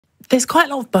There's quite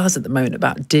a lot of buzz at the moment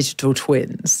about digital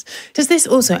twins. Does this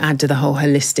also add to the whole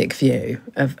holistic view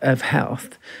of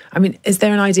health? I mean, is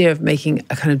there an idea of making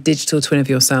a kind of digital twin of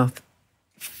yourself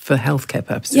for healthcare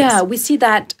purposes? Yeah, we see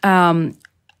that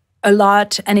a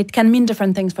lot, and it can mean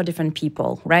different things for different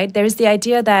people, right? There is the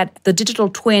idea that the digital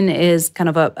twin is kind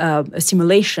of a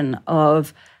simulation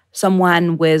of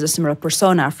someone with a similar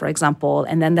persona, for example,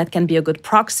 and then that can be a good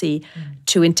proxy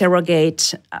to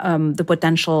interrogate the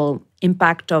potential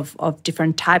impact of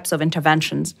different types of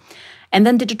interventions. And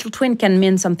then digital twin can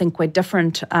mean something quite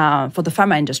different for the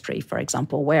pharma industry, for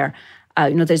example, where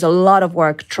there's a lot of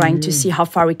work trying to see how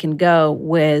far we can go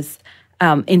with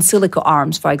in silico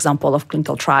arms, for example, of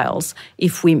clinical trials.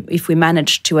 If we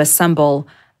manage to assemble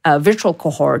virtual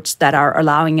cohorts that are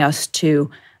allowing us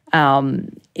to,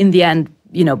 in the end,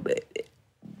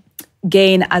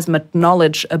 gain as much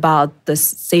knowledge about the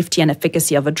safety and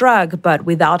efficacy of a drug, but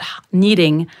without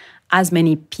needing as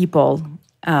many people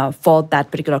for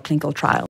that particular clinical trial.